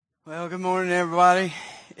Well, good morning, everybody.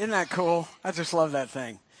 Isn't that cool? I just love that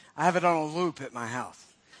thing. I have it on a loop at my house.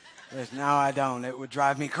 No, I don't. It would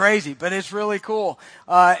drive me crazy, but it's really cool.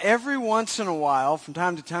 Every once in a while, from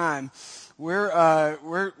time to time, we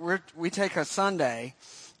take a Sunday,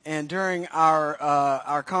 and during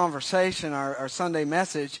our conversation, our Sunday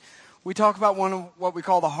message, we talk about one of what we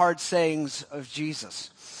call the hard sayings of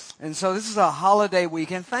Jesus. And so this is a holiday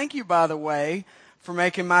weekend. Thank you, by the way, for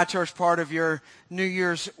making my church part of your New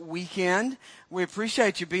Year's weekend. We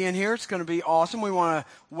appreciate you being here. It's going to be awesome. We want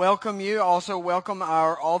to welcome you. Also welcome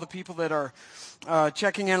all the people that are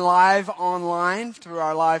checking in live online through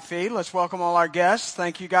our live feed. Let's welcome all our guests.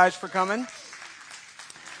 Thank you guys for coming.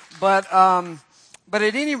 But at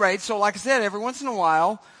any rate, so like I said, every once in a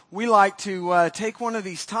while, we like to take one of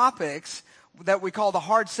these topics that we call the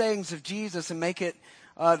hard sayings of Jesus and make it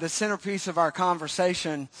the centerpiece of our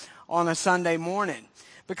conversation on a Sunday morning.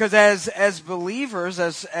 Because as believers,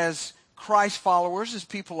 as Christ followers, as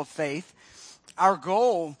people of faith, our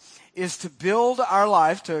goal is to build our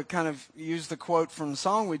life, to kind of use the quote from the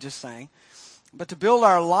song we just sang, but to build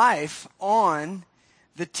our life on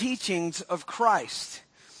the teachings of Christ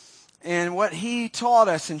and what He taught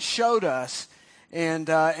us and showed us and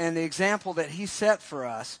the example that He set for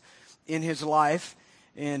us in His life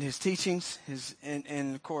and His teachings,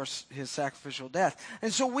 and of course, His sacrificial death.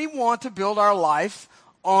 And so we want to build our life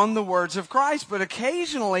on the words of Christ. But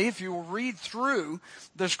occasionally, if you read through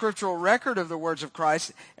the scriptural record of the words of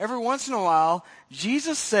Christ, every once in a while,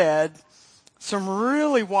 Jesus said some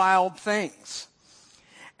really wild things.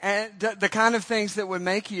 And the kind of things that would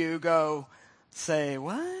make you say,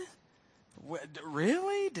 what?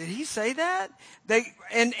 Really? Did He say that?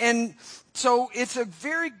 So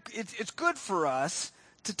it's good for us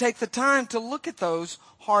to take the time to look at those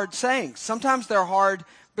hard sayings. Sometimes they're hard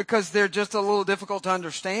because they're just a little difficult to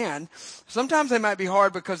understand. Sometimes they might be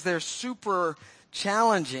hard because they're super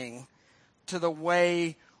challenging to the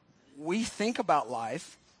way we think about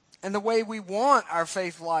life and the way we want our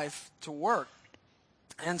faith life to work.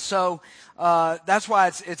 And so that's why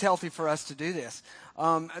it's healthy for us to do this.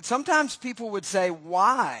 Sometimes people would say,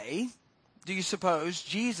 why do you suppose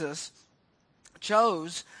Jesus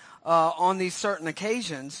chose on these certain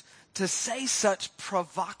occasions to say such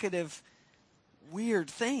provocative, weird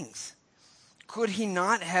things? Could He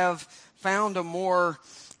not have found a more,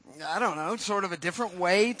 sort of a different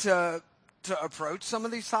way to approach some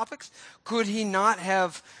of these topics? Could He not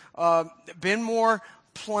have been more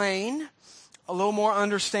plain, a little more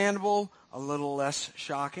understandable, a little less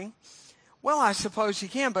shocking? Well, I suppose He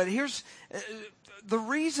can, but here's the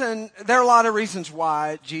reason. There are a lot of reasons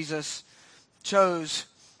why Jesus chose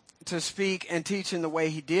to speak and teach in the way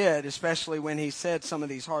He did, especially when He said some of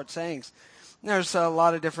these hard sayings. There's a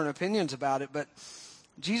lot of different opinions about it, but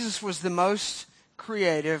Jesus was the most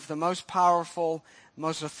creative, the most powerful,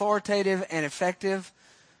 most authoritative and effective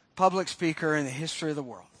public speaker in the history of the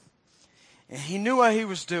world. And He knew what He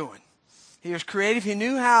was doing. He was creative. He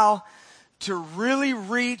knew how to really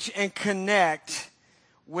reach and connect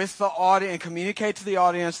with the audience and communicate to the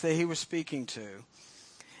audience that He was speaking to.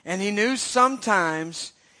 And He knew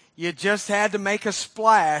sometimes you just had to make a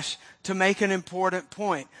splash to make an important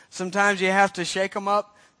point. Sometimes you have to shake them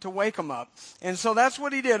up to wake them up. And so that's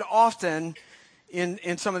what He did often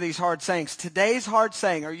in some of these hard sayings. Today's hard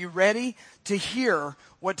saying, are you ready to hear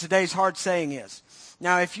what today's hard saying is?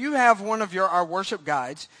 Now, if you have one of our worship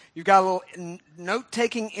guides, you've got a little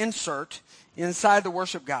note-taking insert inside the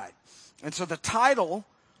worship guide. And so the title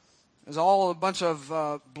is all a bunch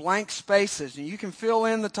of blank spaces, and you can fill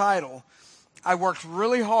in the title. I worked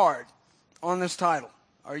really hard on this title.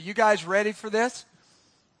 Are you guys ready for this?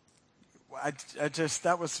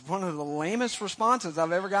 That was one of the lamest responses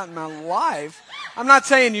I've ever gotten in my life. I'm not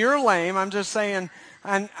saying you're lame. I'm just saying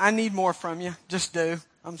I need more from you. Just do.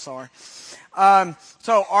 I'm sorry.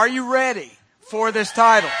 So are you ready for this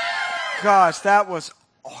title? Gosh, that was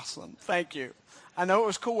awesome. Thank you. I know it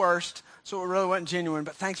was coerced, so it really wasn't genuine,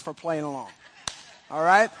 but thanks for playing along. All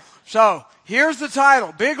right? So here's the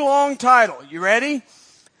title. Big, long title. You ready?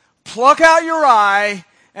 Pluck out your eye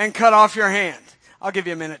and cut off your hand. I'll give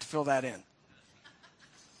you a minute to fill that in.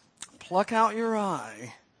 Pluck out your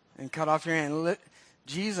eye and cut off your hand.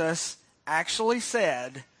 Jesus actually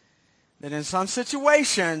said that in some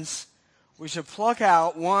situations we should pluck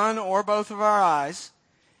out one or both of our eyes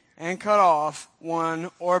and cut off one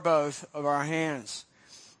or both of our hands.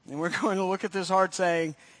 And we're going to look at this hard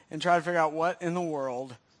saying and try to figure out what in the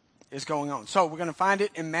world is going on. So we're going to find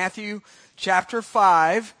it in Matthew chapter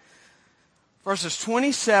 5, verses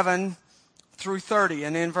 27 through 30.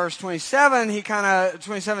 And in verse 27,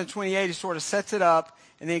 27 and 28, he sort of sets it up,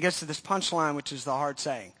 and then he gets to this punchline, which is the hard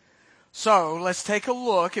saying. So let's take a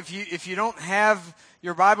look. If you don't have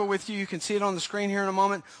your Bible with you, you can see it on the screen here in a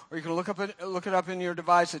moment, or you can look it up in your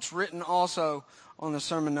device. It's written also on the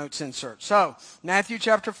sermon notes insert. So Matthew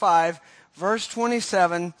chapter 5, verse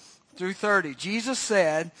 27 through 30. Jesus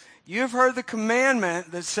said, "You have heard the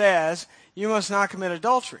commandment that says, 'You must not commit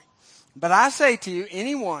adultery.' But I say to you,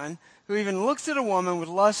 anyone who even looks at a woman with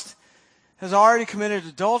lust has already committed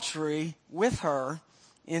adultery with her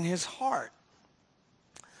in his heart."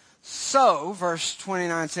 So, verse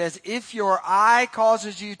 29 says, "If your eye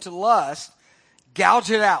causes you to lust,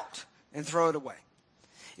 gouge it out and throw it away.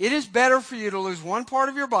 It is better for you to lose one part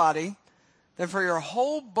of your body than for your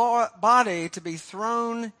whole body to be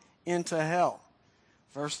thrown into hell."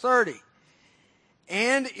 Verse 30,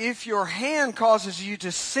 "And if your hand causes you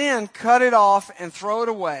to sin, cut it off and throw it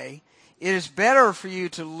away. It is better for you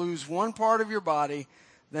to lose one part of your body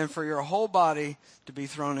than for your whole body to be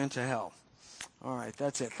thrown into hell." All right,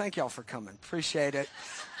 that's it. Thank y'all for coming. Appreciate it.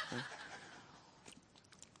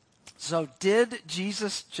 So did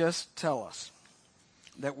Jesus just tell us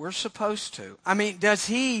that we're supposed to? I mean, does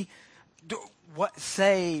he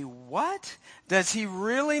say what? Does he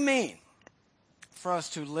really mean for us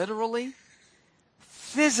to literally,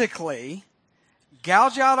 physically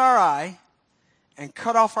gouge out our eye and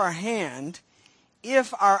cut off our hand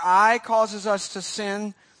if our eye causes us to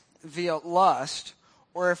sin via lust,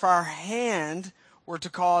 or if our hand were to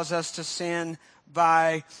cause us to sin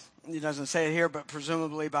by, he doesn't say it here, but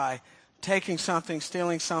presumably by taking something,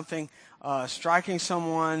 stealing something, striking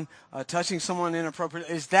someone, touching someone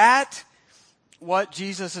inappropriately? Is that what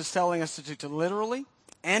Jesus is telling us to do? To literally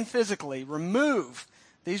and physically remove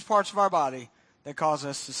these parts of our body that cause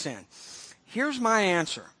us to sin? Here's my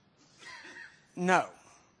answer. No.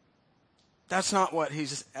 That's not what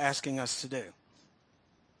he's asking us to do.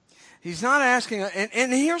 He's not asking,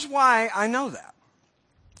 and here's why I know that.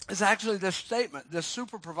 It's actually this statement, this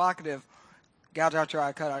super provocative, gouge out your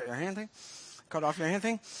eye, cut out your hand thing, cut off your hand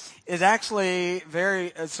thing, is actually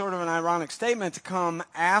it's sort of an ironic statement to come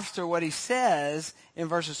after what he says in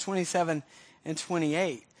verses 27 and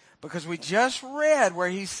 28. Because we just read where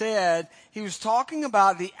he said, he was talking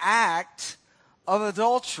about the act of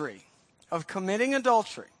adultery, of committing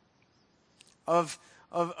adultery, of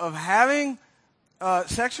having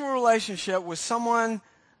sexual relationship with someone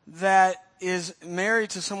that is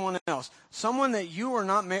married to someone else, someone that you are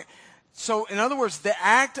not married. So, in other words, the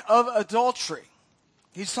act of adultery.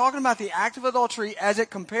 He's talking about the act of adultery as it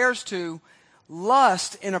compares to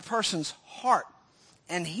lust in a person's heart.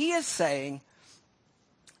 And he is saying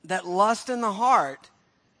that lust in the heart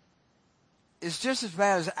is just as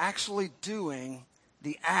bad as actually doing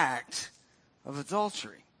the act of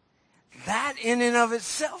adultery. That in and of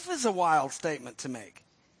itself is a wild statement to make.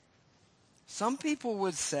 Some people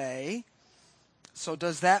would say, so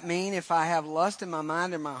does that mean if I have lust in my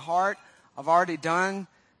mind and my heart, I've already done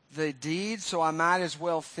the deed, so I might as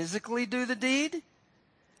well physically do the deed?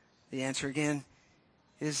 The answer again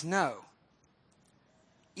is no.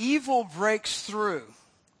 Evil breaks through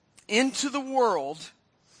into the world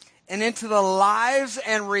and into the lives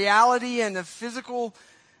and reality and the physical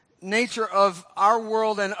nature of our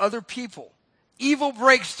world and other people. Evil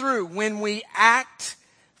breaks through when we act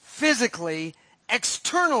physically,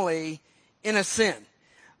 externally in a sin.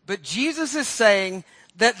 But Jesus is saying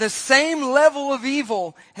that the same level of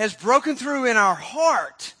evil has broken through in our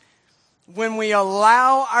heart when we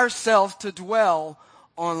allow ourselves to dwell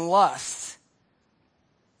on lust.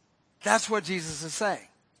 That's what Jesus is saying.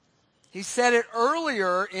 He said it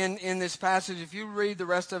earlier in this passage. If you read the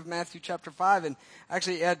rest of Matthew chapter 5, and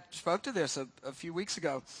actually Ed spoke to this a few weeks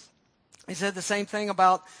ago, he said the same thing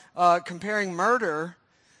about comparing murder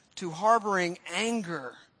to harboring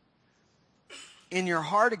anger in your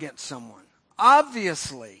heart against someone.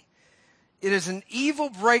 Obviously, it is an evil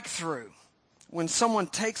breakthrough when someone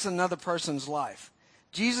takes another person's life.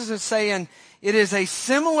 Jesus is saying it is a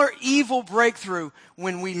similar evil breakthrough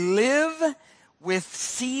when we live with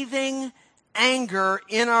seething anger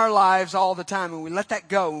in our lives all the time, and we let that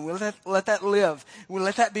go, and we let that live, and we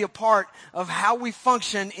let that be a part of how we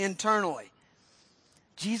function internally.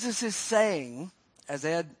 Jesus is saying, as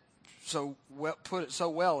Ed put it so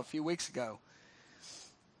well a few weeks ago,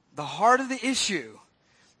 the heart of the issue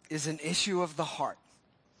is an issue of the heart.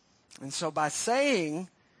 And so by saying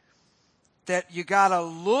that you got to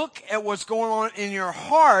look at what's going on in your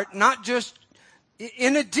heart, not just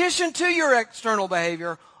in addition to your external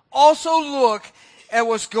behavior, also look at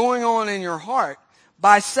what's going on in your heart.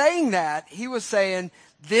 By saying that, he was saying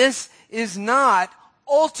this is not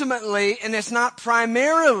ultimately, and it's not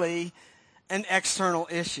primarily, an external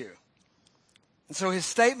issue. And so his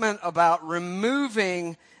statement about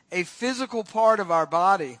removing a physical part of our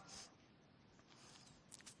body,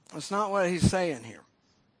 that's not what he's saying here.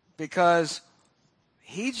 Because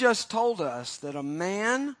he just told us that a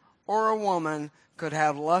man or a woman could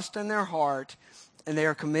have lust in their heart and they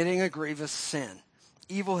are committing a grievous sin.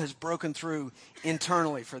 Evil has broken through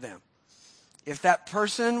internally for them. If that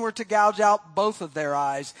person were to gouge out both of their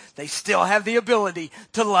eyes, they still have the ability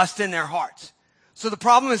to lust in their hearts. So the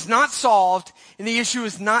problem is not solved and the issue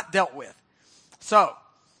is not dealt with. So,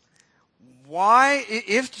 why,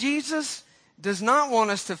 if Jesus does not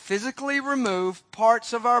want us to physically remove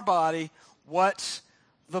parts of our body, what's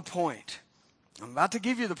the point? I'm about to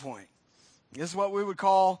give you the point. This is what we would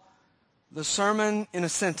call the sermon in a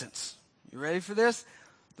sentence. You ready for this?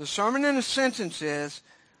 The sermon in a sentence is,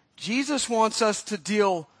 Jesus wants us to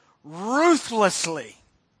deal ruthlessly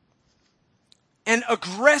and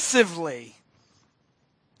aggressively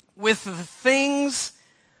with the things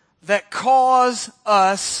that cause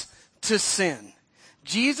us to sin.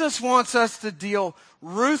 Jesus wants us to deal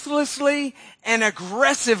ruthlessly and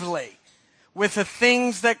aggressively with the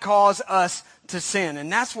things that cause us to sin.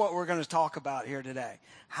 And that's what we're going to talk about here today.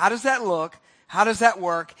 How does that look? How does that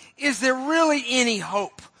work? Is there really any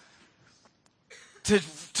hope to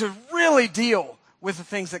really deal with the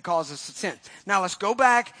things that cause us to sin? Now let's go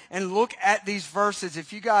back and look at these verses.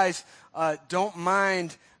 If you guys don't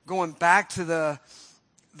mind going back to the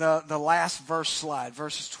last verse slide,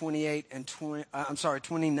 verses 29 and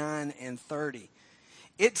 30.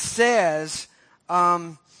 It says,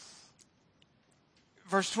 verse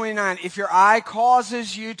 29, if your eye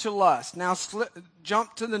causes you to lust. Now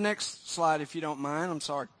jump to the next slide if you don't mind. I'm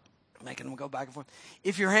sorry, making them go back and forth.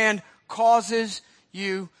 If your hand causes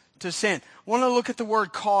you to sin. I want to look at the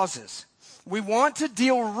word causes. We want to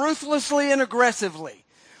deal ruthlessly and aggressively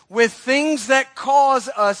with things that cause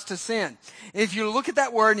us to sin. If you look at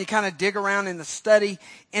that word and you kind of dig around in the study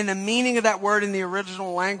and the meaning of that word in the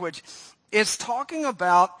original language, it's talking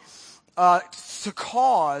about to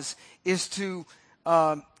cause is to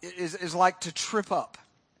is like to trip up.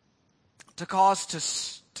 To cause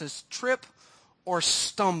to trip or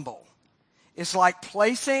stumble. It's like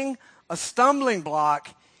placing a stumbling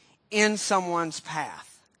block in someone's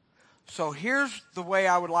path. So here's the way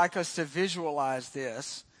I would like us to visualize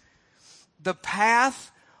this. The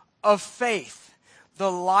path of faith,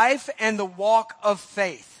 the life and the walk of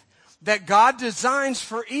faith that God designs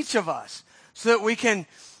for each of us so that we can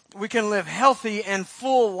live healthy and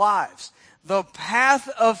full lives. The path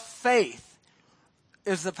of faith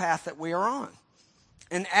is the path that we are on.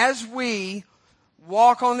 And as we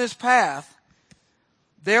walk on this path,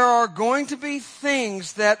 there are going to be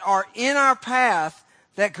things that are in our path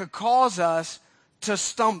that could cause us to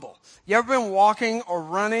stumble. You ever been walking or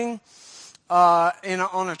running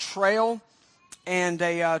on a trail, and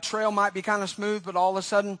a trail might be kind of smooth, but all of a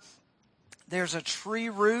sudden there's a tree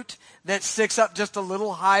root that sticks up just a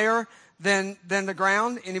little higher than the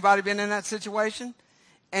ground? Anybody been in that situation?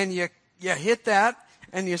 And you hit that,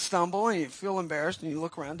 and you stumble, and you feel embarrassed, and you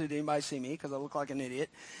look around, did anybody see me? Because I look like an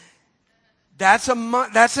idiot. That's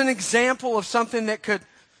an example of something that could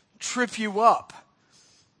trip you up.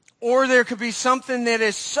 Or there could be something that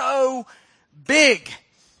is so big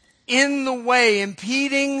in the way,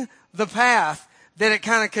 impeding the path, that it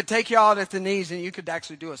kind of could take you out at the knees and you could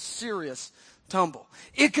actually do a serious tumble.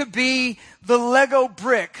 It could be the Lego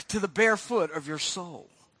brick to the bare foot of your soul.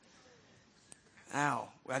 Ow,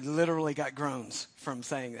 I literally got groans from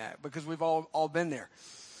saying that because we've all been there.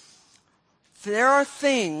 There are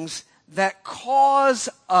things that cause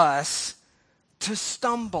us to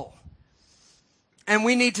stumble. And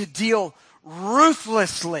we need to deal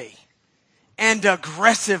ruthlessly and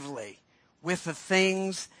aggressively with the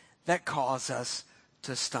things that cause us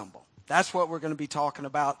to stumble. That's what we're going to be talking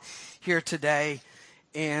about here today.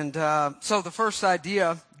 And so the first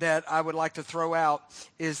idea that I would like to throw out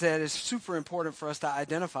is that it's super important for us to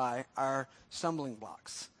identify our stumbling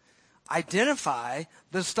blocks. Identify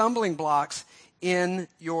the stumbling blocks in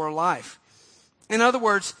your life. In other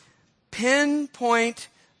words, pinpoint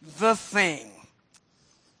the thing.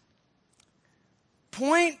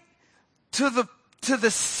 Point to the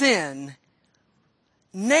sin.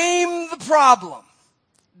 Name the problem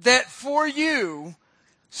that for you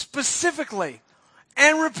specifically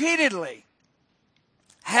and repeatedly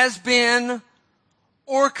has been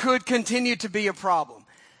or could continue to be a problem.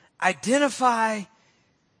 Identify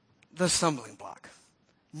the stumbling block.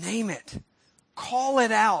 Name it. Call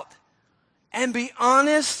it out. And be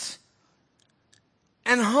honest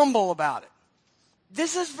and humble about it.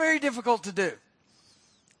 This is very difficult to do.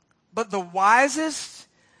 But the wisest,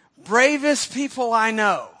 bravest people I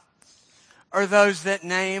know are those that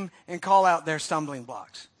name and call out their stumbling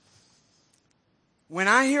blocks. When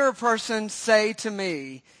I hear a person say to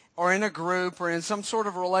me, or in a group, or in some sort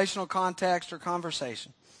of relational context or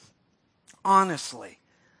conversation, honestly,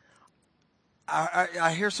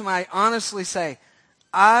 I hear somebody honestly say,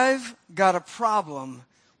 I've got a problem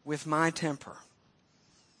with my temper.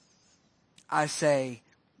 I say,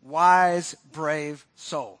 wise, brave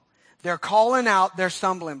soul. They're calling out their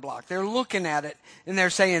stumbling block. They're looking at it and they're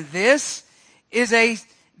saying, this is a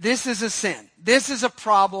sin. This is a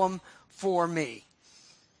problem for me.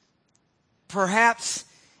 Perhaps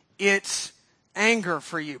it's anger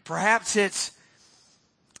for you. Perhaps it's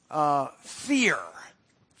fear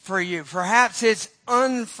for you. Perhaps it's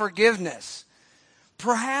unforgiveness.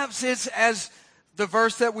 Perhaps it's, as the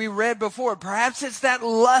verse that we read before, perhaps it's that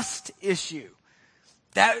lust issue.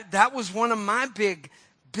 That was one of my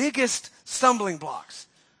biggest stumbling blocks,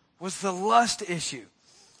 was the lust issue.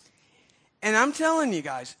 And I'm telling you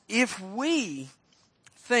guys, if we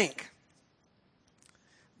think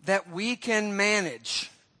that we can manage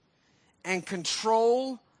and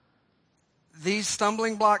control these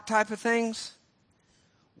stumbling block type of things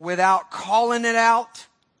without calling it out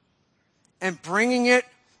and bringing it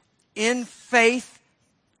in faith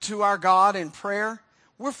to our God in prayer,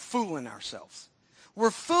 we're fooling ourselves. We're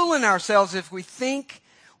fooling ourselves if we think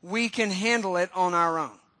we can handle it on our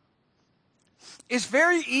own. It's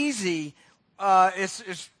very easy,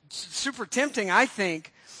 it's super tempting, I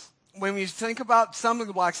think, when we think about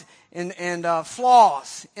stumbling blocks and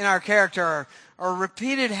flaws in our character, or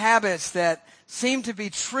repeated habits that seem to be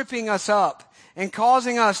tripping us up and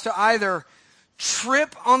causing us to either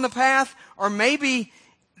trip on the path, or maybe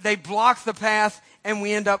they block the path and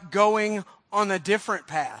we end up going on a different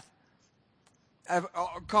path,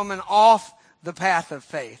 coming off the path of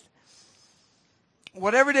faith.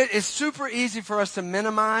 Whatever it is, it's super easy for us to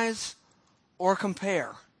minimize or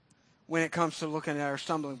compare when it comes to looking at our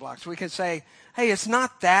stumbling blocks. We can say, hey, it's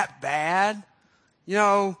not that bad.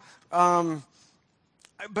 And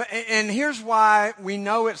here's why we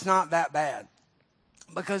know it's not that bad.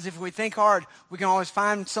 Because if we think hard, we can always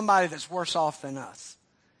find somebody that's worse off than us.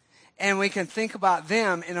 And we can think about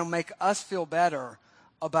them, and it'll make us feel better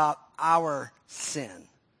about our sin.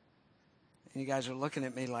 And you guys are looking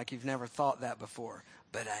at me like you've never thought that before.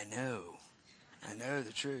 But I know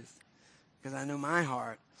the truth. Because I know my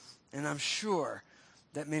heart. And I'm sure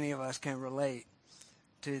that many of us can relate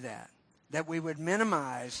to that. That we would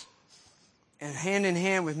minimize, and hand in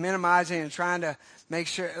hand with minimizing and trying to make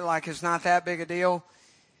sure like it's not that big a deal,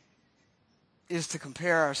 is to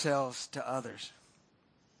compare ourselves to others.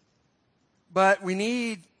 But we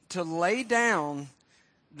need to lay down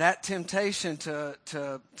that temptation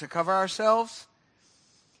to cover ourselves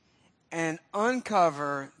and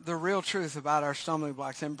uncover the real truth about our stumbling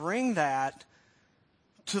blocks and bring that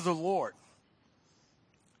to the Lord.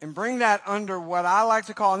 And bring that under what I like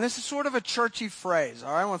to call, and this is sort of a churchy phrase,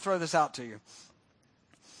 all right? I want to throw this out to you.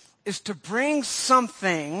 Is to bring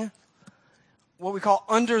something, what we call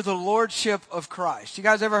under the lordship of Christ. You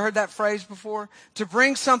guys ever heard that phrase before? To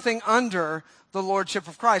bring something under the lordship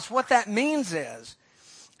of Christ. What that means is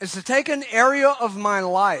to take an area of my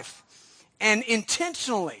life and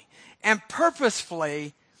intentionally and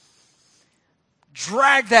purposefully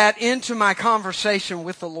drag that into my conversation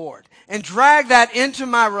with the Lord. And drag that into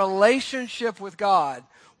my relationship with God,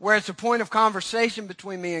 where it's a point of conversation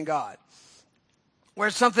between me and God. Where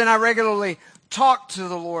it's something I regularly talk to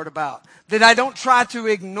the Lord about. That I don't try to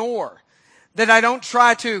ignore. That I don't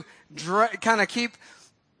try to kind of keep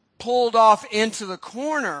pulled off into the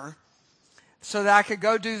corner so that I could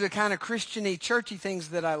go do the kind of Christian-y, churchy things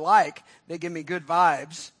that I like, that give me good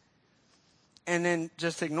vibes, and then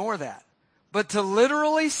just ignore that. But to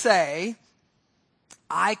literally say,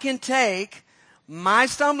 I can take my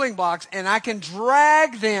stumbling blocks and I can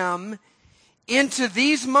drag them into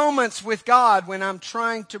these moments with God when I'm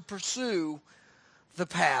trying to pursue the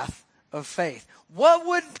path of faith. What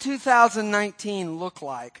would 2019 look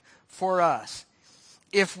like for us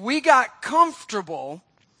if we got comfortable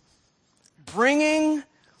bringing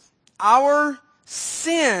our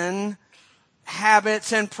sin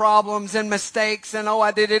habits and problems and mistakes and,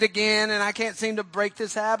 I did it again and I can't seem to break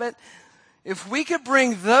this habit? If we could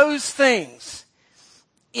bring those things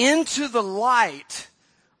into the light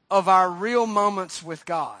of our real moments with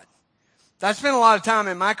God. I spent a lot of time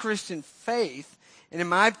in my Christian faith and in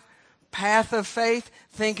my path of faith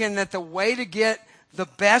thinking that the way to get the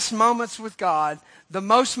best moments with God, the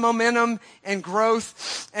most momentum and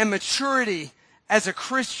growth and maturity as a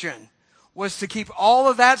Christian, was to keep all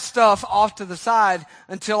of that stuff off to the side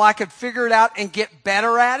until I could figure it out and get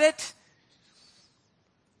better at it.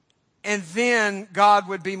 And then God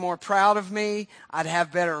would be more proud of me. I'd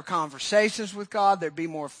have better conversations with God. There'd be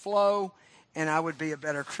more flow, and I would be a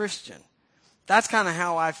better Christian. That's kind of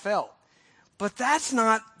how I felt. But that's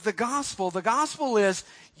not the gospel. The gospel is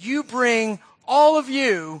you bring all of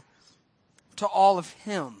you to all of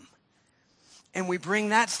him. And we bring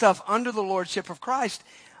that stuff under the lordship of Christ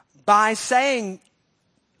by saying,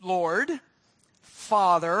 Lord,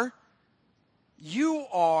 Father, you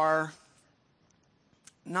are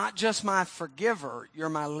not just my forgiver, you're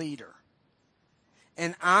my leader.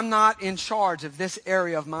 And I'm not in charge of this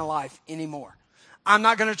area of my life anymore. I'm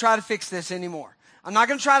not going to try to fix this anymore. I'm not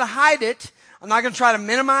going to try to hide it. I'm not going to try to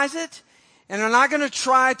minimize it. And I'm not going to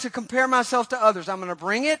try to compare myself to others. I'm going to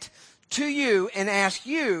bring it to you and ask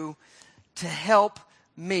you to help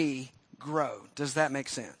me grow. Does that make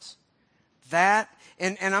sense? That,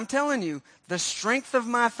 and I'm telling you, the strength of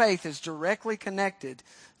my faith is directly connected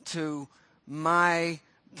to my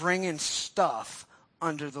bringing stuff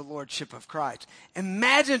under the lordship of Christ.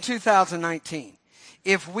 Imagine 2019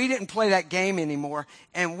 if we didn't play that game anymore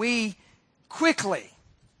and we quickly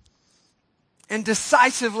and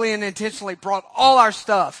decisively and intentionally brought all our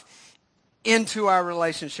stuff into our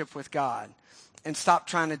relationship with God and stopped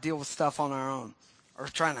trying to deal with stuff on our own or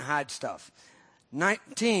trying to hide stuff.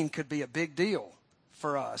 19 could be a big deal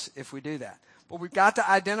for us if we do that. But we've got to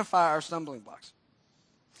identify our stumbling blocks.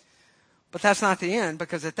 But that's not the end,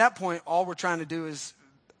 because at that point, all we're trying to do is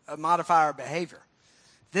modify our behavior.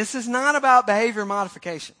 This is not about behavior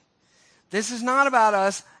modification. This is not about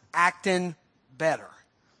us acting better.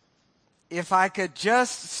 If I could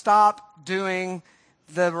just stop doing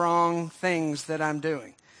the wrong things that I'm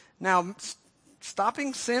doing. Now,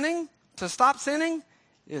 stopping sinning, to stop sinning,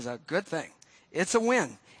 is a good thing. It's a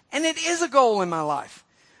win. And it is a goal in my life.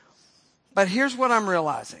 But here's what I'm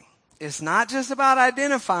realizing. It's not just about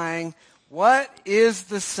identifying what is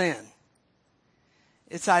the sin.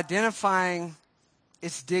 It's identifying,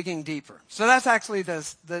 it's digging deeper. So that's actually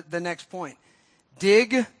the next point.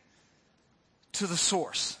 Dig to the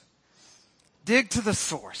source. Dig to the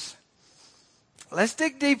source. Let's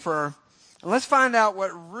dig deeper and let's find out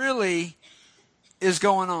what really is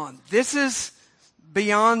going on. This is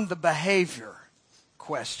beyond the behavior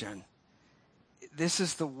question. This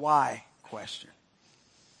is the why question.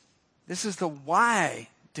 This is the why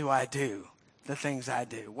do I do the things I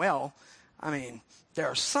do? Well, I mean, there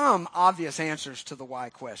are some obvious answers to the why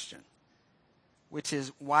question, which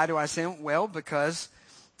is, why do I sin? Well, because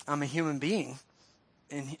I'm a human being,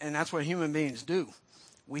 and that's what human beings do.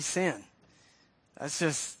 We sin. That's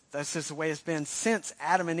just the way it's been since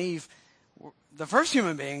Adam and Eve, the first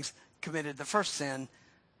human beings, committed the first sin.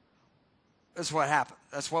 That's what happened.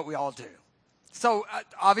 That's what we all do. So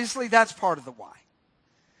obviously that's part of the why.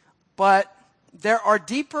 But there are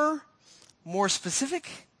deeper, more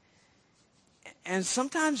specific, and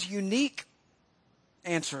sometimes unique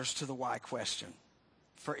answers to the why question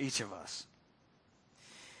for each of us.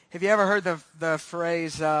 Have you ever heard the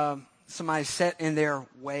phrase, somebody set in their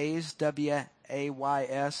ways,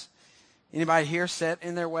 W-A-Y-S? Anybody here set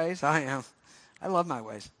in their ways? I am. I love my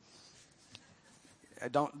ways.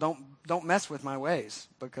 Don't mess with my ways,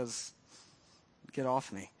 because get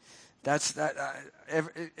off me. That's that.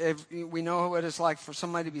 We know what it's like for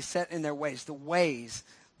somebody to be set in their ways, the ways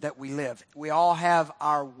that we live. We all have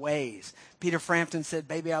our ways. Peter Frampton said,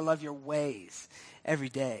 "Baby, I love your ways every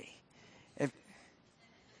day."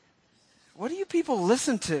 What do you people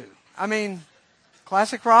listen to? I mean,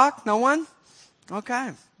 classic rock? No one?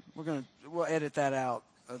 Okay, we'll edit that out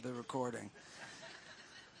of the recording.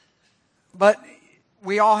 But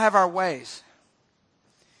we all have our ways.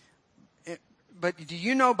 But do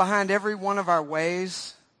you know behind every one of our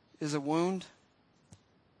ways is a wound?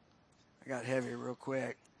 I got heavy real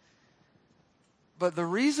quick. But the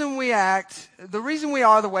reason we act, the reason we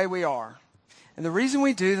are the way we are, and the reason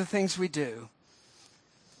we do the things we do,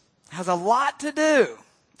 has a lot to do,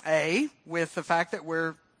 with the fact that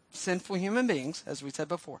we're sinful human beings, as we said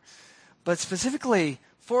before. But specifically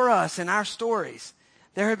for us in our stories,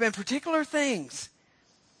 there have been particular things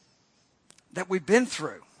that we've been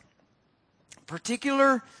through.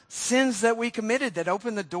 Particular sins that we committed that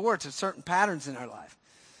opened the door to certain patterns in our life.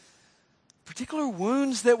 Particular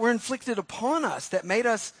wounds that were inflicted upon us that made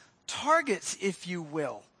us targets, if you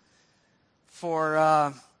will,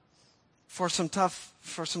 for some tough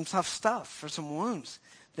stuff, for some wounds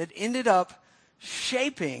that ended up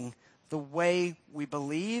shaping the way we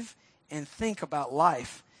believe and think about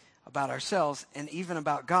life, about ourselves, and even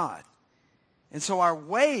about God. And so our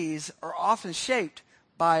ways are often shaped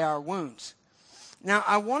by our wounds. Now,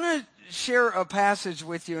 I want to share a passage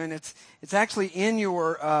with you, and it's actually in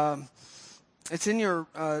your It's in your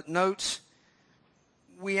notes.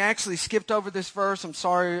 We actually skipped over this verse. I'm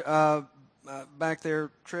sorry, back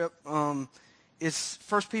there, Trip. It's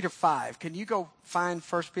 1 Peter 5. Can you go find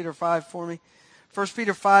 1 Peter 5 for me? 1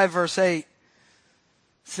 Peter 5, verse 8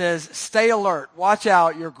 says, stay alert. Watch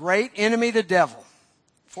out. Your great enemy, the devil.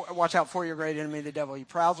 Watch out for your great enemy, the devil. He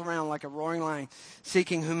prowls around like a roaring lion,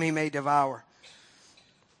 seeking whom he may devour.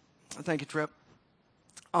 Thank you, Trip.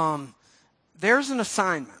 There's an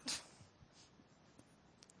assignment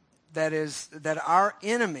that our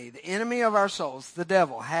enemy, the enemy of our souls, the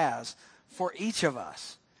devil, has for each of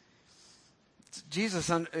us. Jesus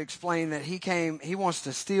explained that he wants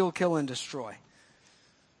to steal, kill, and destroy.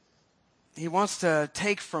 He wants to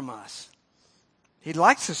take from us. He'd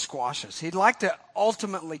like to squash us. He'd like to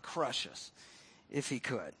ultimately crush us if he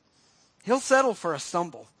could. He'll settle for a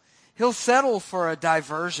stumble. He'll settle for a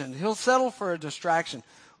diversion. He'll settle for a distraction.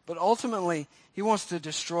 But ultimately, he wants to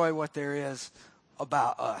destroy what there is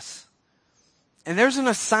about us. And there's an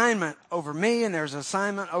assignment over me, and there's an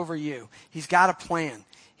assignment over you. He's got a plan.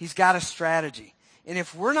 He's got a strategy. And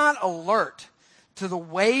if we're not alert to the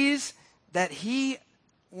ways that he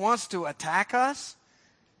wants to attack us,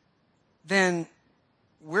 then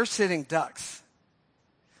we're sitting ducks.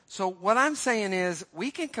 So what I'm saying is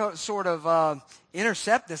we can sort of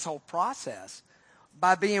intercept this whole process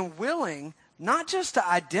by being willing not just to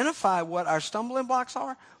identify what our stumbling blocks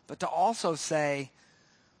are, but to also say,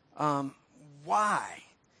 why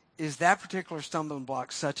is that particular stumbling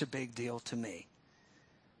block such a big deal to me?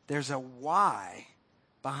 There's a why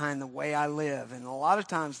behind the way I live. And a lot of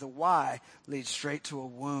times the why leads straight to a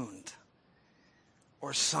wound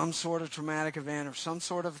or some sort of traumatic event or some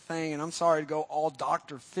sort of thing. And I'm sorry to go all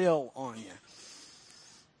Dr. Phil on you.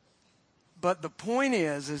 But the point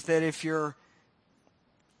is that if you're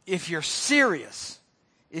serious,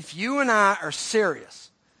 if you and I are serious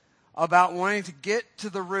about wanting to get to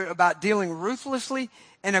the root, about dealing ruthlessly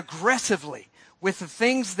and aggressively with the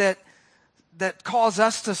things that cause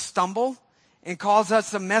us to stumble and cause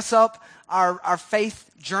us to mess up our faith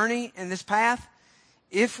journey in this path,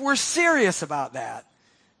 if we're serious about that,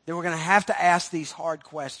 then we're going to have to ask these hard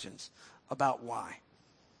questions about why.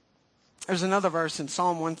 There's another verse in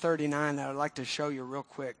Psalm 139 that I'd like to show you real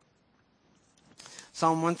quick.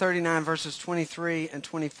 Psalm 139, verses 23 and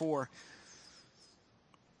 24.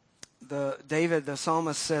 David, the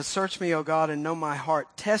psalmist, says, search me, O God, and know my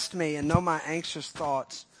heart. Test me and know my anxious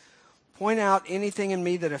thoughts. Point out anything in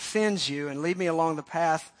me that offends you and lead me along the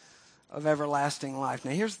path of everlasting life.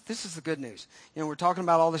 Now, this is the good news. You know, we're talking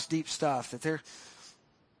about all this deep stuff, that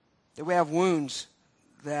we have wounds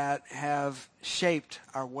that have shaped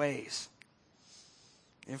our ways.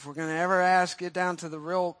 If we're going to ever get down to the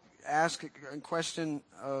real ask and question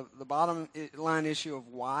of the bottom line issue of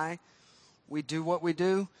why we do what we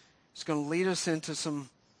do, it's going to lead us into it's going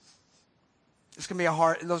to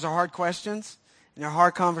be those are hard questions, and they're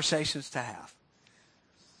hard conversations to have.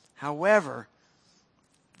 However,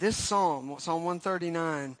 this Psalm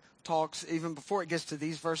 139, talks, even before it gets to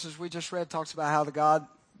these verses we just read, talks about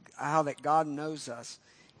how that God knows us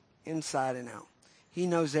inside and out. He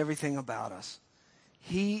knows everything about us.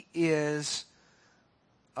 He is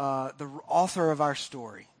the author of our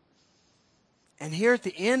story. And here at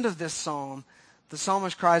the end of this psalm, the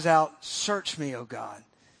psalmist cries out, search me, O God,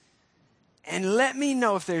 and let me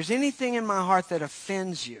know if there's anything in my heart that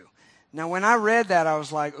offends you. Now, when I read that, I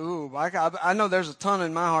was like, ooh, I know there's a ton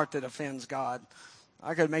in my heart that offends God.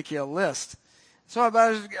 I could make you a list. So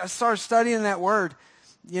I started studying that word.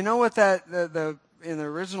 You know what in the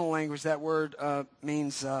original language, that word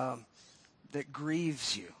means that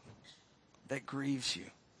grieves you. That grieves you.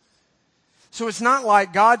 So it's not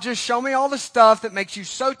like, God, just show me all the stuff that makes you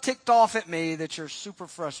so ticked off at me that you're super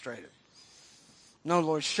frustrated. No,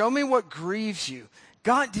 Lord, show me what grieves you.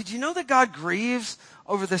 God, did you know that God grieves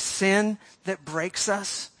over the sin that breaks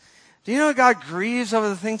us? Do you know that God grieves over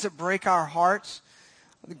the things that break our hearts?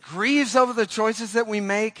 Grieves over the choices that we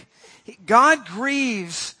make? God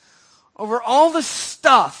grieves over all the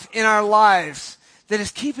stuff in our lives that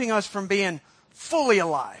is keeping us from being fully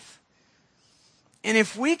alive. And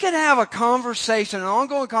if we could have a conversation, an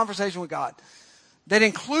ongoing conversation with God that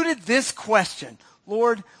included this question,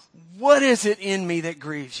 Lord, what is it in me that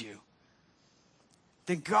grieves you?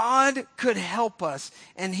 Then God could help us,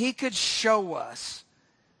 and He could show us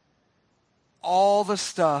all the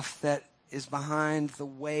stuff that is behind the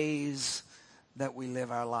ways that we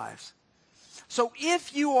live our lives. So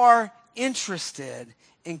if you are interested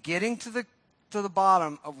in getting to the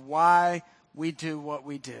bottom of why we do what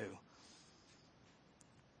we do,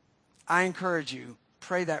 I encourage you,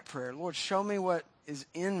 pray that prayer. Lord, show me what is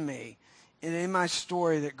in me and in my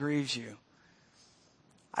story that grieves you.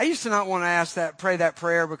 I used to not want to pray that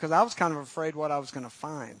prayer because I was kind of afraid what I was going to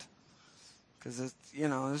find. Because,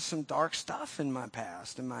 there's some dark stuff in my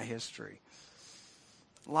past, in my history.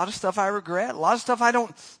 A lot of stuff I regret. A lot of stuff I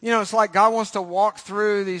don't, it's like God wants to walk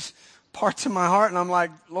through these parts of my heart, and I'm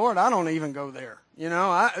like, Lord, I don't even go there.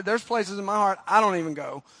 There's places in my heart I don't even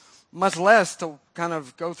go, much less to kind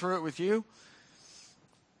of go through it with you.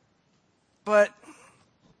 But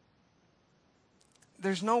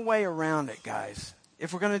there's no way around it, guys.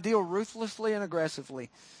 If we're going to deal ruthlessly and aggressively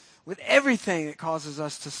with everything that causes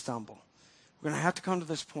us to stumble, we're going to have to come to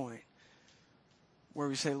this point where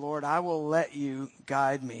we say, Lord, I will let you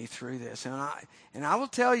guide me through this. And I will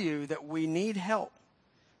tell you that we need help.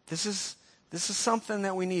 This is something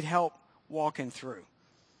that we need help walking through.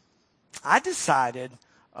 I decided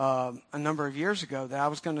a number of years ago that I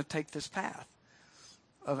was going to take this path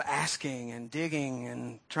of asking and digging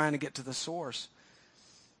and trying to get to the source.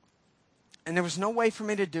 And there was no way for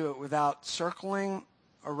me to do it without circling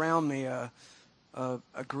around me a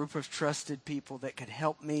group of trusted people that could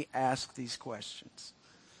help me ask these questions.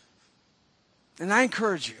 And I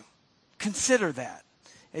encourage you, consider that.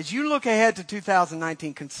 As you look ahead to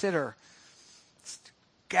 2019, consider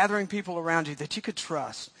gathering people around you that you could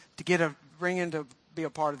trust to bring in to be a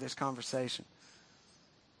part of this conversation.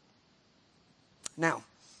 Now,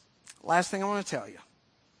 last thing I want to tell you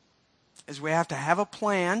is we have to have a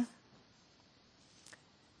plan.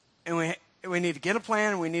 And we need to get a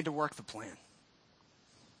plan, and we need to work the plan.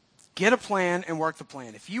 Get a plan and work the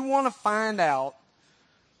plan. If you want to find out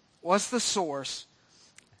what's the source,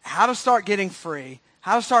 how to start getting free,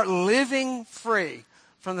 how to start living free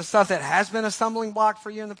from the stuff that has been a stumbling block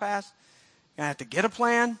for you in the past, you're going to have to get a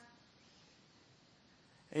plan,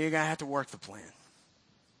 and you're going to have to work the plan.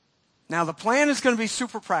 Now, the plan is going to be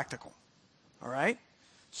super practical. All right?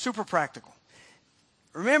 Super practical.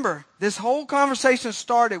 Remember, this whole conversation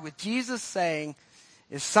started with Jesus saying,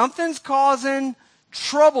 if something's causing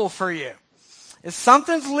trouble for you, if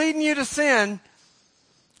something's leading you to sin,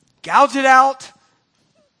 gouge it out,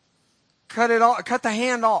 cut the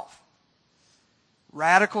hand off.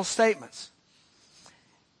 Radical statements.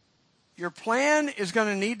 Your plan is going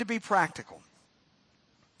to need to be practical.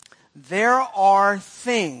 There are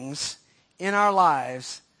things in our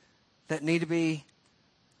lives that need to be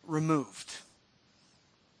removed.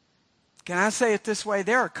 Can I say it this way?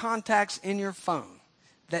 There are contacts in your phone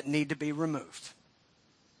that need to be removed.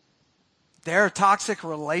 There are toxic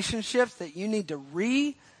relationships that you need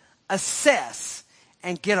to reassess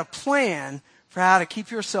and get a plan for how to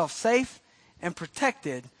keep yourself safe and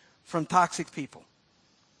protected from toxic people.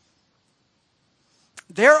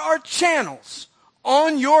 There are channels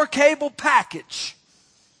on your cable package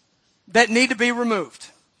that need to be removed.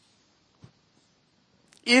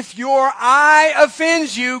 If your eye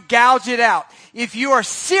offends you, gouge it out. If you are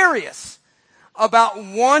serious about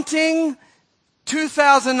wanting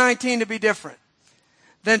 2019 to be different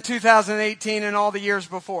than 2018 and all the years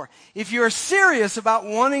before, if you are serious about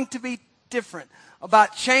wanting to be different,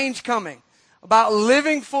 about change coming, about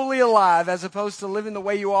living fully alive as opposed to living the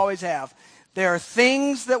way you always have, there are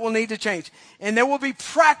things that will need to change. And there will be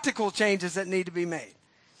practical changes that need to be made.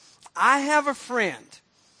 I have a friend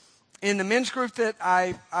in the men's group that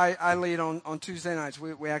I lead on Tuesday nights.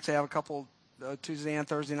 We actually have a couple Tuesday and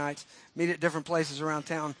Thursday nights, meet at different places around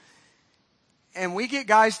town. And we get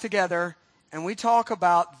guys together and we talk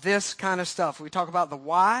about this kind of stuff. We talk about the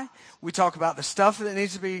why. We talk about the stuff that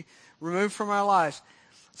needs to be removed from our lives.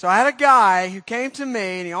 So I had a guy who came to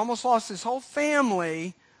me and he almost lost his whole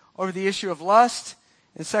family over the issue of lust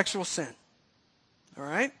and sexual sin. All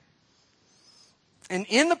right? And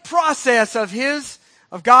in the process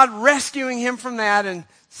of God rescuing him from that and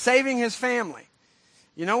saving his family,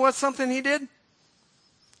 you know what's something he did?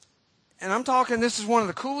 And I'm talking, this is one of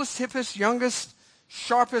the coolest, hippest, youngest,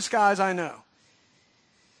 sharpest guys I know.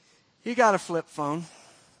 He got a flip phone.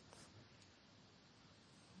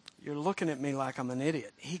 You're looking at me like I'm an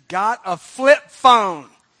idiot. He got a flip phone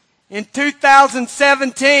in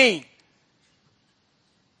 2017.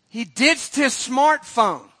 He ditched his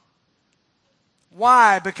smartphone.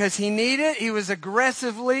 Why? Because he was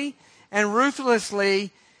aggressively and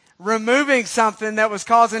ruthlessly removing something that was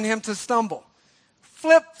causing him to stumble.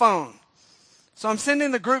 Flip phone. So I'm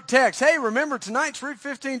sending the group text, hey, remember tonight's Route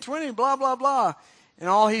 1520, blah, blah, blah. And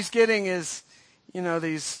all he's getting is,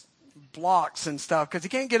 these blocks and stuff, because he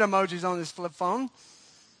can't get emojis on his flip phone.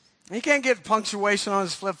 He can't get punctuation on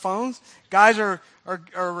his flip phones. Guys are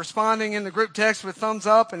responding in the group text with thumbs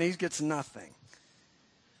up, and he gets nothing.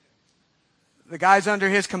 The guys under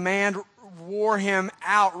his command wore him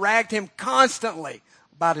out, ragged him constantly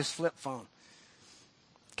about his flip phone.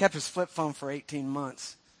 Kept his flip phone for 18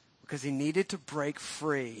 months. because he needed to break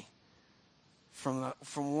free from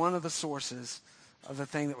one of the sources of the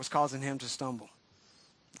thing that was causing him to stumble.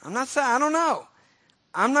 I'm not saying, I don't know.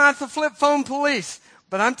 I'm not the flip phone police,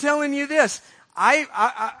 but I'm telling you this.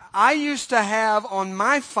 I used to have on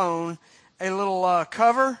my phone a little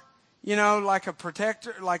cover, like a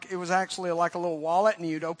protector, like it was actually like a little wallet, and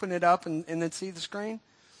you'd open it up and then see the screen.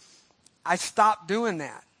 I stopped doing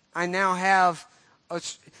that. I now have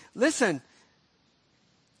listen,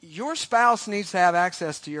 your spouse needs to have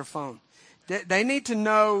access to your phone. They need to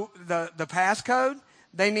know the passcode.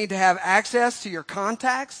 They need to have access to your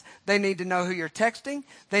contacts. They need to know who you're texting.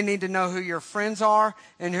 They need to know who your friends are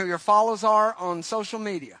and who your followers are on social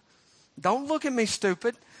media. Don't look at me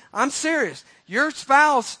stupid. I'm serious. Your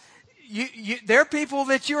spouse, they're people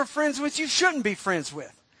that you're friends with you shouldn't be friends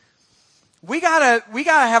with. We gotta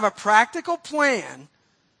have a practical plan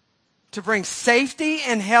to bring safety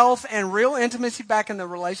and health and real intimacy back in the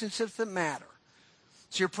relationships that matter.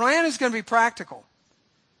 So your plan is going to be practical.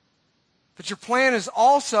 But your plan is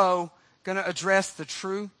also going to address the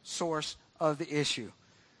true source of the issue.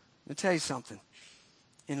 Let me tell you something.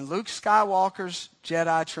 In Luke Skywalker's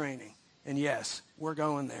Jedi training, and yes, we're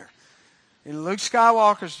going there. In Luke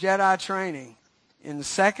Skywalker's Jedi training, in the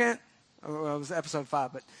second, it was episode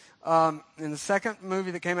 5, but in the second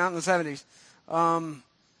movie that came out in the 70s,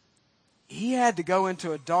 he had to go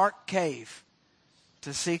into a dark cave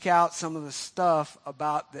to seek out some of the stuff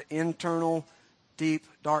about the internal deep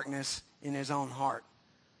darkness in his own heart.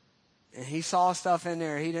 And he saw stuff in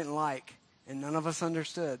there he didn't like, and none of us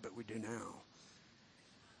understood, but we do now.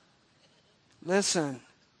 Listen,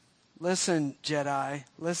 Jedi.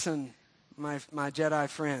 Listen, my Jedi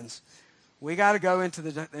friends. We got to go into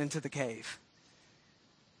the cave.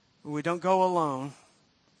 We don't go alone.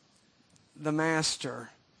 The Master,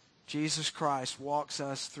 Jesus Christ, walks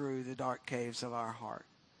us through the dark caves of our heart.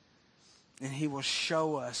 And he will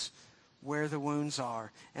show us where the wounds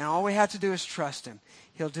are. And all we have to do is trust him.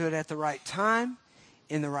 He'll do it at the right time,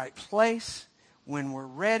 in the right place, when we're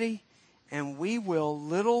ready. And we will,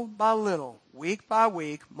 little by little, week by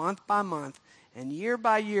week, month by month, and year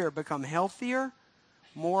by year, become healthier,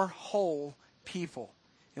 more whole people.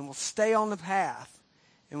 And we'll stay on the path.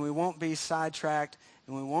 And we won't be sidetracked.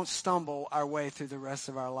 And we won't stumble our way through the rest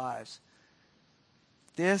of our lives.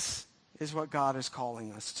 This is what God is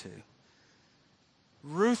calling us to.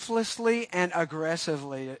 Ruthlessly and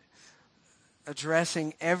aggressively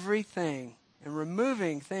addressing everything and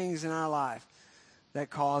removing things in our life that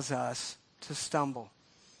cause us to stumble.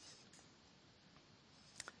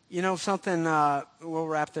 You know something, we'll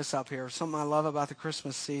wrap this up here. Something I love about the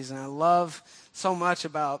Christmas season. I love so much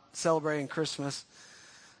about celebrating Christmas.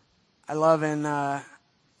 I love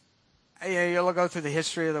you'll go through the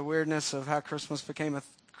history of the weirdness of how Christmas became a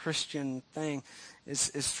Christian thing.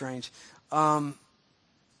 Is strange. Why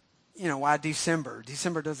December?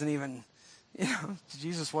 December doesn't even,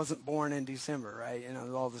 Jesus wasn't born in December, right?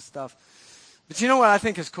 All this stuff. But you know what I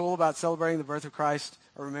think is cool about celebrating the birth of Christ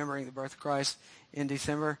or remembering the birth of Christ in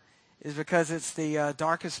December is because it's the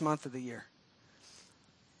darkest month of the year.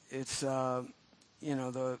 It's, the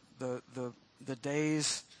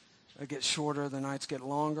days get shorter, the nights get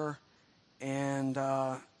longer. And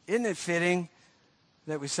isn't it fitting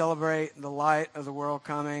that we celebrate the light of the world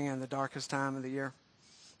coming in the darkest time of the year?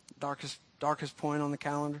 Darkest point on the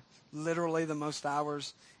calendar. Literally the most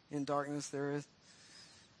hours in darkness there is.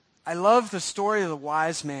 I love the story of the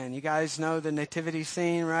wise man. You guys know the nativity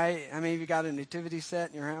scene, right? How many of you got a nativity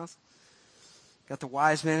set in your house? Got the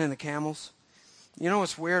wise men and the camels. You know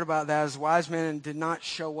what's weird about that is the wise men did not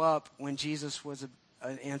show up when Jesus was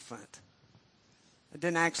an infant. It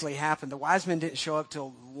didn't actually happen. The wise men didn't show up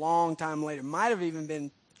till a long time later. Might have even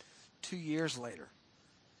been 2 years later.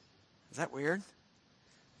 Is that weird?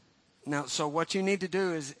 Now, so what you need to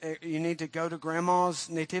do is you need to go to Grandma's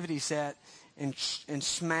nativity set and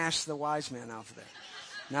smash the wise men off of there.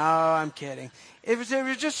 No, I'm kidding. It was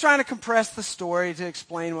just trying to compress the story to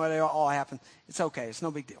explain what all happened. It's okay. It's no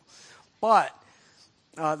big deal. But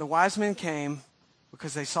the wise men came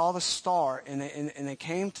because they saw the star, and they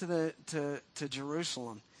came to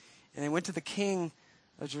Jerusalem, and they went to the king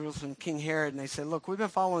of Jerusalem, King Herod, and they said, "Look, we've been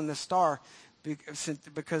following this star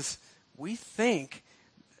because we think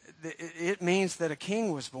it means that a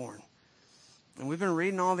king was born. And we've been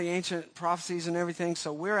reading all the ancient prophecies and everything,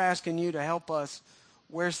 so we're asking you to help us.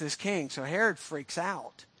 Where's this king?" So Herod freaks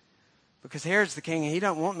out because Herod's the king, and he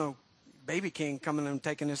doesn't want no baby king coming and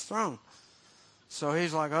taking his throne. So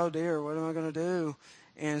he's like, "Oh dear, what am I going to do?"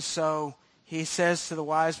 And so he says to the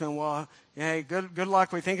wise men, "Well, hey, good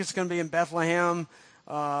luck. We think it's going to be in Bethlehem.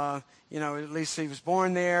 At least he was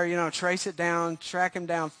born there, trace it down, track him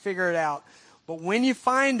down, figure it out. But when you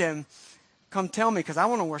find him, come tell me, because I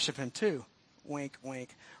want to worship him too. Wink,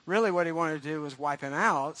 wink. Really what he wanted to do was wipe him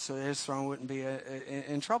out so that his throne wouldn't be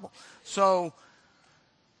in trouble. So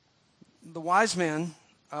the wise men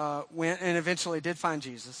went and eventually did find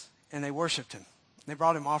Jesus, and they worshiped him. They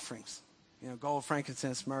brought him offerings, gold,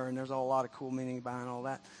 frankincense, myrrh, and there's a lot of cool meaning behind all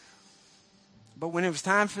that. But when it was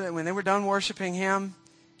time for them, when they were done worshiping him,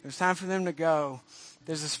 it was time for them to go.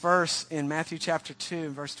 There's this verse in Matthew chapter 2,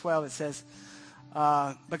 in verse 12, it says,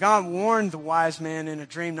 but God warned the wise men in a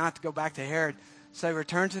dream not to go back to Herod, so they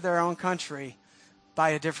returned to their own country by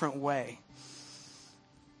a different way.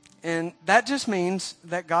 And that just means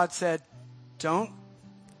that God said, don't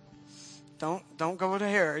go to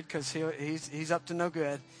Herod, because he's up to no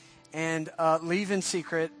good, and leave in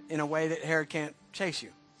secret in a way that Herod can't chase you.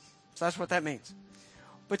 So that's what that means.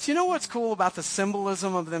 But you know what's cool about the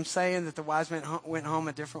symbolism of them saying that the wise men went home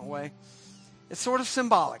a different way? It's sort of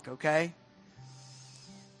symbolic, okay?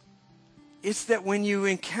 It's that when you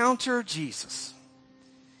encounter Jesus,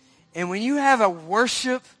 and when you have a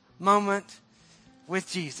worship moment with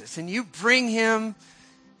Jesus, and you bring him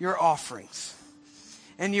your offerings,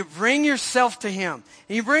 and you bring yourself to him,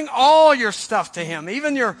 and you bring all your stuff to him,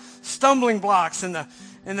 even your stumbling blocks and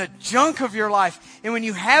the junk of your life, and when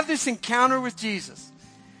you have this encounter with Jesus,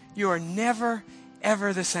 you are never,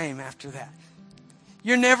 ever the same after that.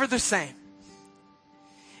 You're never the same.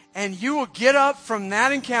 And you will get up from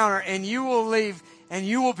that encounter, and you will leave, and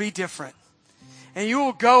you will be different. And you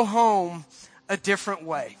will go home a different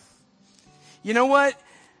way. You know what?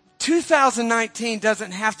 2019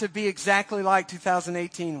 doesn't have to be exactly like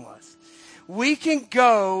 2018 was. We can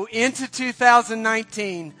go into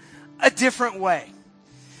 2019 a different way.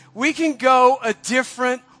 We can go a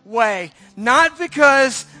different way. Not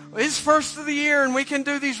because it's first of the year and we can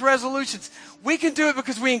do these resolutions. We can do it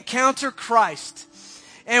because we encounter Christ.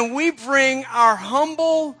 And we bring our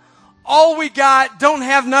humble, all we got, don't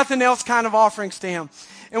have nothing else kind of offerings to him.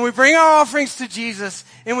 And we bring our offerings to Jesus,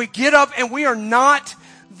 and we get up, and we are not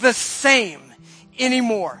the same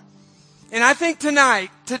anymore. And I think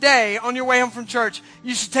today, on your way home from church,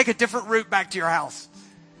 you should take a different route back to your house.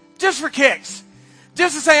 Just for kicks.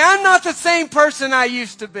 Just to say, I'm not the same person I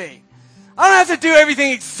used to be. I don't have to do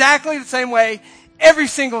everything exactly the same way every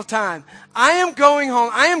single time. I am going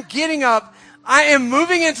home. I am getting up. I am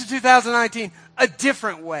moving into 2019 a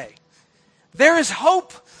different way. There is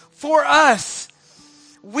hope for us.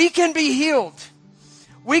 We can be healed.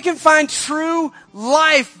 We can find true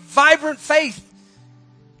life, vibrant faith.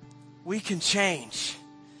 We can change.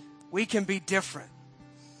 We can be different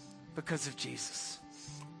because of Jesus.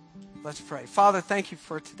 Let's pray. Father, thank you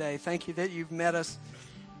for today. Thank you that you've met us.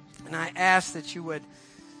 And I ask that you would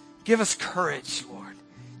give us courage, Lord.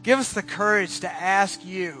 Give us the courage to ask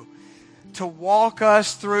you to walk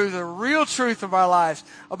us through the real truth of our lives,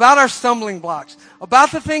 about our stumbling blocks,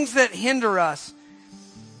 about the things that hinder us.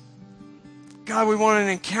 God, we want an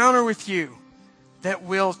encounter with you that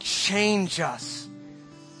will change us.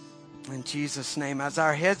 In Jesus' name, as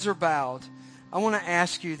our heads are bowed, I want to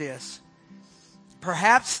ask you this.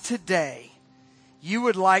 Perhaps today, you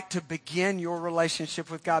would like to begin your relationship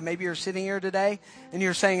with God. Maybe you're sitting here today and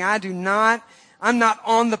you're saying, I'm not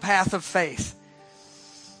on the path of faith.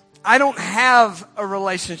 I don't have a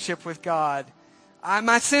relationship with God.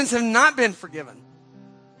 My sins have not been forgiven.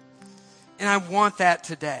 And I want that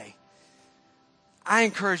today. I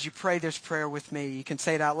encourage you, pray this prayer with me. You can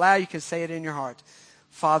say it out loud. You can say it in your heart.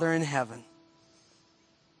 Father in heaven,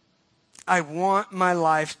 I want my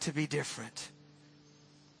life to be different.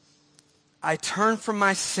 I turn from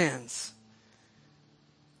my sins.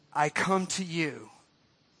 I come to you.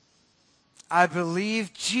 I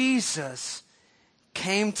believe Jesus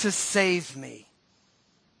came to save me.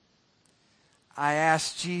 I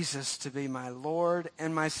ask Jesus to be my Lord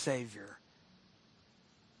and my Savior,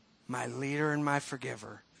 my leader and my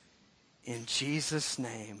forgiver. In Jesus'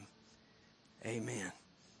 name, amen.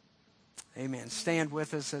 Amen. Stand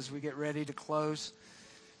with us as we get ready to close.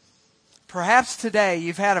 Perhaps today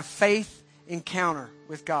you've had a faith encounter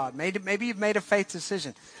with God. Maybe you've made a faith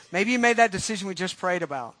decision. Maybe you made that decision we just prayed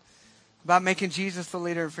about making Jesus the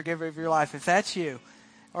leader and forgiver of your life. If that's you,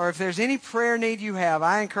 or if there's any prayer need you have,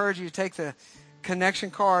 I encourage you to take the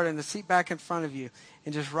connection card and the seat back in front of you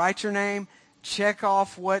and just write your name, check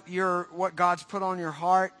off what God's put on your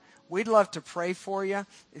heart. We'd love to pray for you.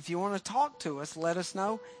 If you want to talk to us, let us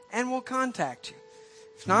know, and we'll contact you.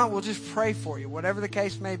 If not, we'll just pray for you, whatever the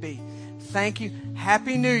case may be. Thank you.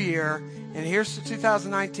 Happy New Year, and here's to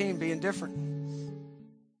 2019 being different.